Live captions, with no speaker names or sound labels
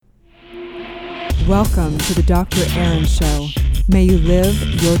Welcome to the Dr. Erin Show. May you live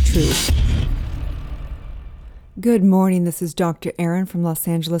your truth. Good morning. This is Dr. Erin from Los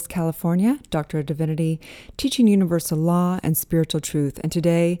Angeles, California, Doctor of Divinity, teaching universal law and spiritual truth. And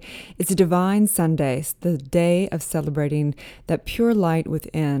today is a Divine Sunday, the day of celebrating that pure light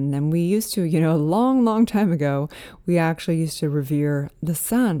within. And we used to, a long time ago, we actually used to revere the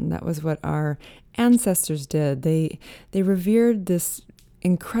sun. That was what our ancestors did. They revered this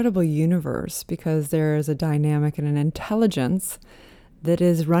incredible universe because there is a dynamic and an intelligence that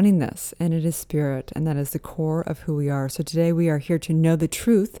is running this, and it is spirit, and that is the core of who we are. So today we are here to know the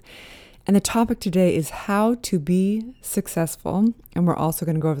truth, and the topic today is how to be successful, and we're also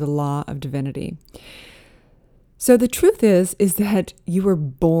going to go over the law of divinity. So the truth is that you were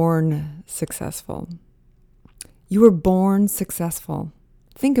born successful. You were born successful.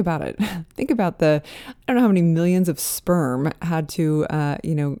 Think about it. Think about I don't know how many millions of sperm had to,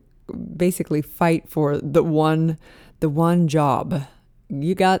 basically fight for the one job.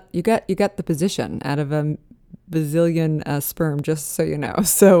 You got the position out of a bazillion sperm, just so you know.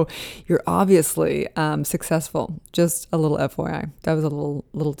 So you're obviously successful. Just a little FYI. That was a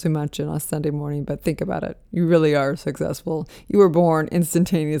little too much on a Sunday morning, but think about it. You really are successful. You were born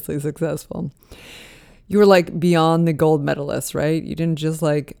instantaneously successful. You were like beyond the gold medalist, right? You didn't just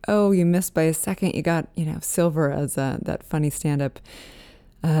you missed by a second. You got, silver as that funny stand-up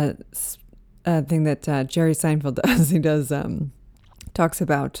thing that Jerry Seinfeld does. He does talks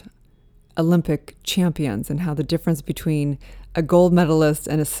about Olympic champions and how the difference between a gold medalist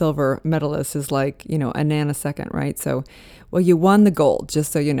and a silver medalist is like, a nanosecond, right? So, you won the gold,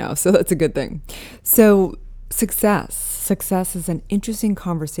 just so you know. So that's a good thing. So Success is an interesting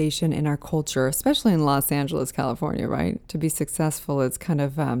conversation in our culture, especially in Los Angeles, California, right? To be successful is kind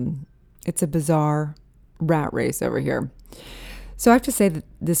of, it's a bizarre rat race over here. So I have to say that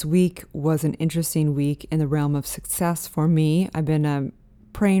this week was an interesting week in the realm of success for me. I've been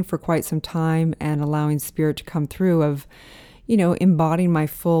praying for quite some time and allowing Spirit to come through of, embodying my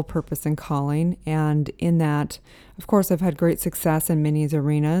full purpose and calling. And in that, of course, I've had great success in many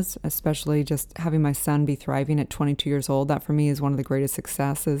arenas, especially just having my son be thriving at 22 years old. That for me is one of the greatest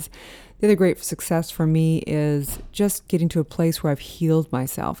successes. The other great success for me is just getting to a place where I've healed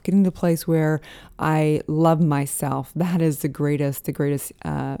myself, getting to a place where I love myself. That is the greatest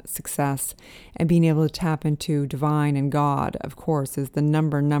success. And being able to tap into divine and God, of course, is the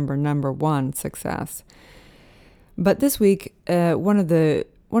number one success. But this week, one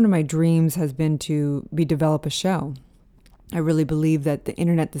of my dreams has been to develop a show. I really believe that the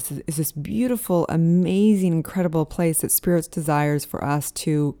internet is this beautiful, amazing, incredible place that Spirit desires for us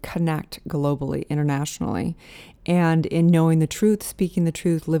to connect globally, internationally. And in knowing the truth, speaking the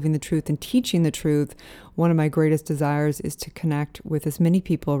truth, living the truth, and teaching the truth, one of my greatest desires is to connect with as many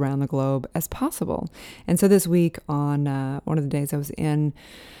people around the globe as possible. And so this week on one of the days I was in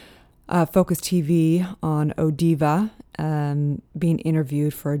Focus TV on Odiva, being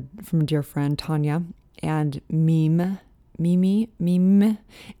interviewed from a dear friend, Tanya, and Mimi,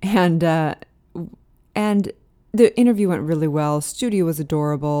 and the interview went really well. Studio was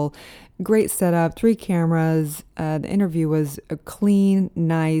adorable, great setup, 3 cameras. The interview was clean,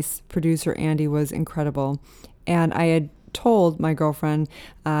 nice. Producer Andy was incredible, and I had told my girlfriend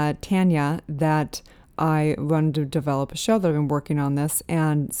Tanya that I wanted to develop a show, that I've been working on this.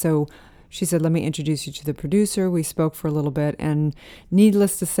 And so she said, let me introduce you to the producer. We spoke for a little bit, and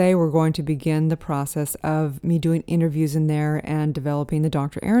needless to say, we're going to begin the process of me doing interviews in there and developing the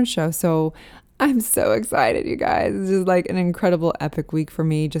Dr. Erin Show. So I'm so excited, you guys. This is like an incredible, epic week for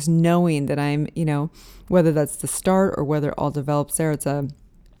me, just knowing that I'm, whether that's the start or whether it all develops there. It's a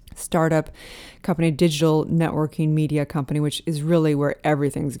startup company, digital networking media company, which is really where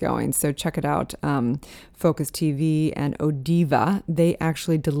everything's going. So check it out. Focus TV and Odiva, they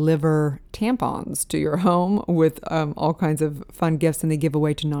actually deliver tampons to your home with all kinds of fun gifts, and they give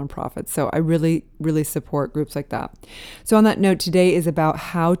away to nonprofits. So I really, really support groups like that. So on that note, today is about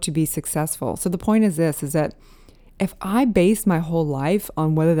how to be successful. So the point is this, is that if I based my whole life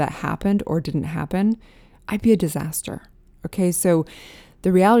on whether that happened or didn't happen, I'd be a disaster. Okay, so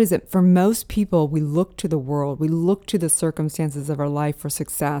the reality is that for most people, we look to the world, we look to the circumstances of our life for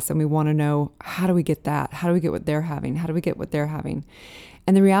success, and we want to know, how do we get that? How do we get what they're having? How do we get what they're having?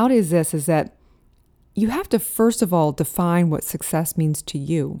 And the reality is this, is that you have to first of all define what success means to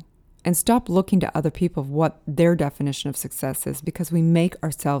you, and stop looking to other people of what their definition of success is, because we make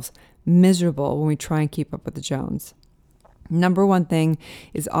ourselves miserable when we try and keep up with the Jones. Number one thing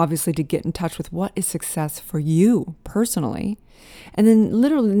is obviously to get in touch with what is success for you personally. And then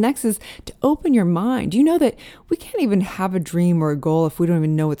literally the next is to open your mind. You know that we can't even have a dream or a goal if we don't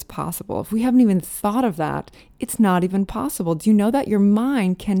even know it's possible. If we haven't even thought of that, it's not even possible. Do you know that your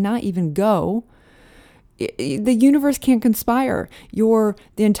mind cannot even go? The universe can't conspire. The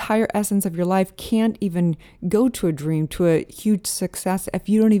entire essence of your life can't even go to a dream, to a huge success if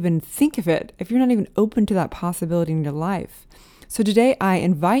you don't even think of it, if you're not even open to that possibility in your life. So today I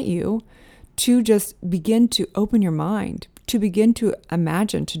invite you to just begin to open your mind, to begin to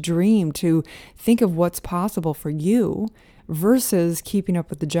imagine, to dream, to think of what's possible for you versus keeping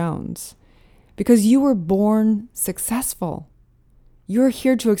up with the Jones. Because you were born successful. You're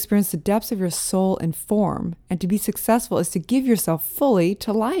here to experience the depths of your soul and form, and to be successful is to give yourself fully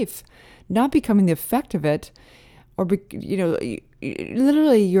to life, not becoming the effect of it, or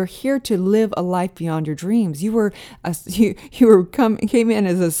literally you're here to live a life beyond your dreams. You came in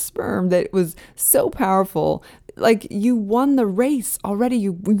as a sperm that was so powerful, like you won the race already.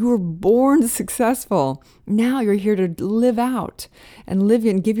 You were born successful. Now you're here to live out and live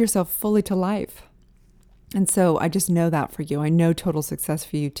and give yourself fully to life. And so I just know that for you. I know total success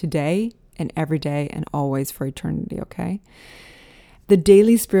for you today and every day and always for eternity, okay? The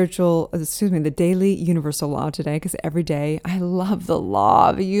daily universal law today, because every day I love the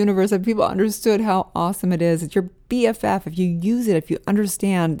law of the universe. If people understood how awesome it is, it's your BFF. If you use it, if you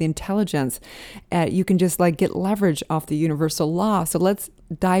understand the intelligence, you can just get leverage off the universal law. So let's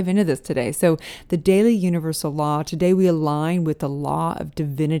dive into this today. So the daily universal law, today we align with the law of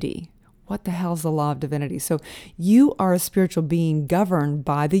divinity. What the hell is the law of divinity? So you are a spiritual being governed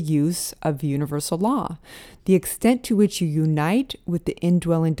by the use of universal law. The extent to which you unite with the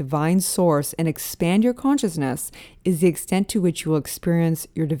indwelling divine source and expand your consciousness is the extent to which you will experience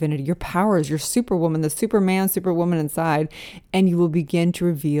your divinity, your powers, your superwoman, the superman, superwoman inside, and you will begin to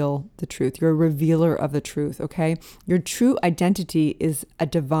reveal the truth. You're a revealer of the truth, okay? Your true identity is a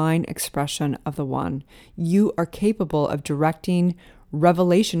divine expression of the One. You are capable of directing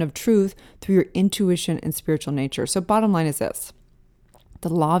revelation of truth through your intuition and spiritual nature. So bottom line is this. The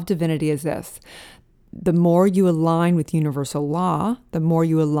law of divinity is this. The more you align with universal law, the more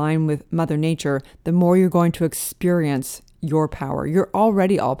you align with Mother Nature, the more you're going to experience your power. You're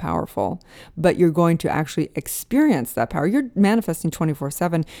already all powerful, but you're going to actually experience that power. You're manifesting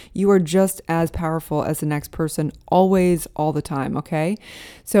 24/7. You are just as powerful as the next person, always, all the time, okay?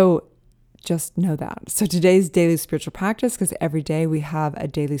 So just know that. So today's daily spiritual practice, because every day we have a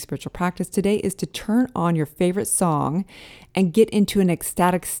daily spiritual practice, today is to turn on your favorite song and get into an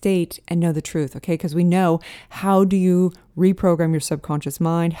ecstatic state and know the truth, okay? Because we know, how do you reprogram your subconscious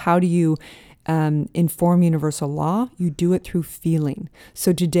mind? How do you inform universal law? You do it through feeling.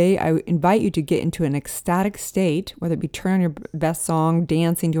 So today I invite you to get into an ecstatic state, whether it be turn on your best song,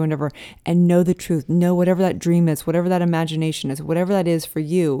 dancing, doing whatever, and know the truth. Know whatever that dream is, whatever that imagination is, whatever that is for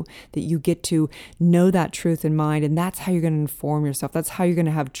you, that you get to know that truth in mind. And that's how you're going to inform yourself. That's how you're going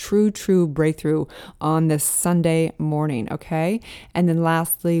to have true breakthrough on this Sunday morning, okay? And then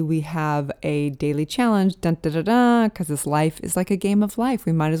lastly, we have a daily challenge, because this life is like a game of life.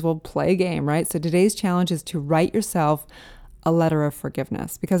 We might as well play a game, right? So today's challenge is to write yourself a letter of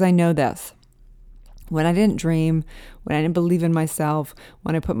forgiveness, because I know this. When I didn't dream, when I didn't believe in myself,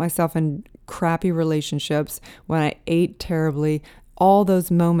 when I put myself in crappy relationships, when I ate terribly, all those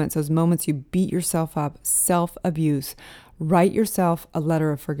moments you beat yourself up, self-abuse, write yourself a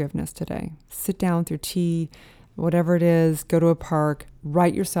letter of forgiveness today. Sit down with your tea, whatever it is, go to a park,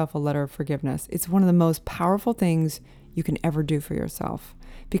 write yourself a letter of forgiveness. It's one of the most powerful things you can ever do for yourself.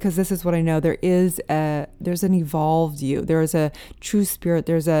 Because this is what I know, there's an evolved you, there is a true spirit,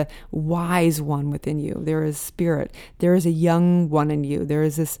 there's a wise one within you, there is spirit, there is a young one in you, there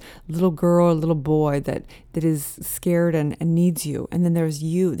is this little girl or little boy that is scared and needs you, and then there's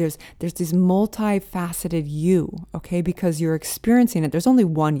you, there's this multifaceted you, okay, because you're experiencing it. There's only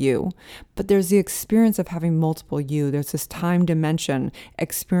one you, but there's the experience of having multiple you. There's this time dimension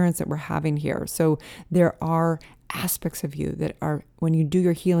experience that we're having here. So there are aspects of you that are, when you do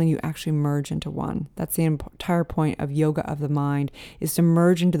your healing, you actually merge into one. That's the entire point of yoga of the mind, is to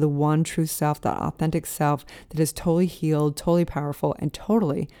merge into the one true self, that authentic self that is totally healed, totally powerful, and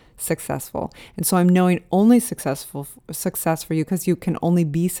totally successful. And so I'm knowing only success for you, because you can only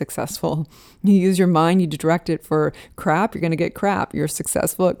be successful. You use your mind, you direct it for crap, you're going to get crap. You're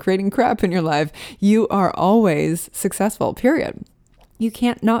successful at creating crap in your life. You are always successful, period. You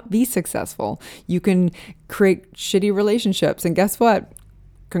can't not be successful. You can create shitty relationships, and guess what?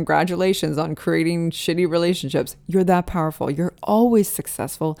 Congratulations on creating shitty relationships. You're that powerful. You're always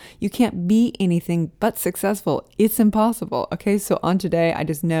successful. You can't be anything but successful. It's impossible. Okay, so on today, I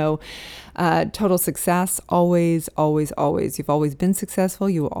just know total success, always, always, always. You've always been successful.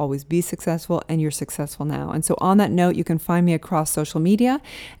 You will always be successful, and you're successful now. And so on that note, you can find me across social media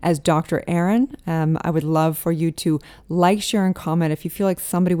as Dr. Erin. I would love for you to like, share, and comment. If you feel like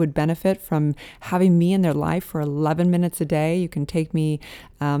somebody would benefit from having me in their life for 11 minutes a day, you can take me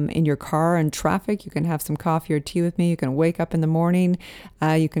in your car in traffic. You can have some coffee or tea with me. You can wake up in the morning.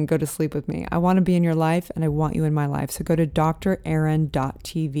 You can go to sleep with me. I want to be in your life, and I want you in my life. So go to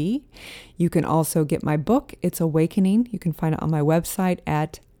drerin.tv. You can also get my book, It's Awakening. You can find it on my website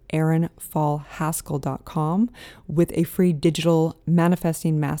at erinfallhaskell.com with a free digital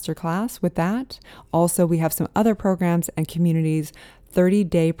manifesting masterclass with that. Also, we have some other programs and communities,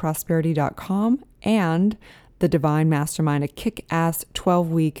 30dayprosperity.com and the Divine Mastermind, a kick-ass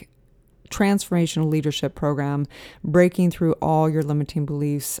 12-week transformational leadership program, breaking through all your limiting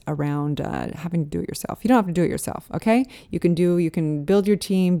beliefs around having to do it yourself. You don't have to do it yourself, okay? You can build your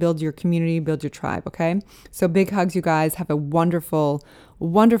team, build your community, build your tribe, okay? So big hugs, you guys. Have a wonderful,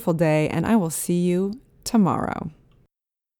 wonderful day, and I will see you tomorrow.